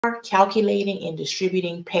calculating and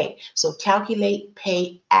distributing pay. So calculate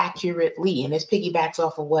pay accurately. And this piggybacks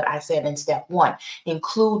off of what I said in step one.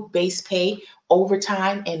 Include base pay,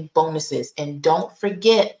 overtime, and bonuses. And don't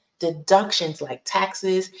forget deductions like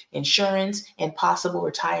taxes, insurance, and possible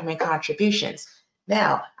retirement contributions.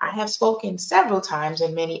 Now, I have spoken several times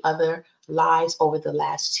in many other lives over the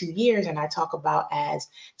last 2 years, and I talk about as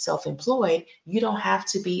self-employed, you don't have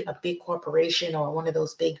to be a big corporation or one of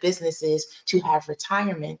those big businesses to have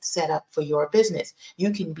retirement set up for your business.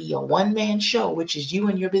 You can be a one-man show, which is you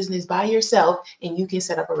and your business by yourself, and you can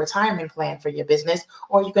set up a retirement plan for your business,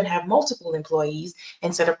 or you can have multiple employees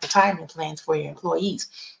and set up retirement plans for your employees.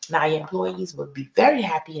 Now, your employees will be very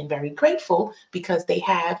happy and very grateful because they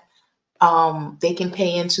can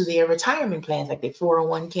pay into their retirement plans, like their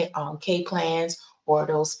 401k plans, or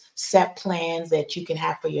those set plans that you can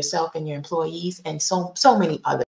have for yourself and your employees, and so many others.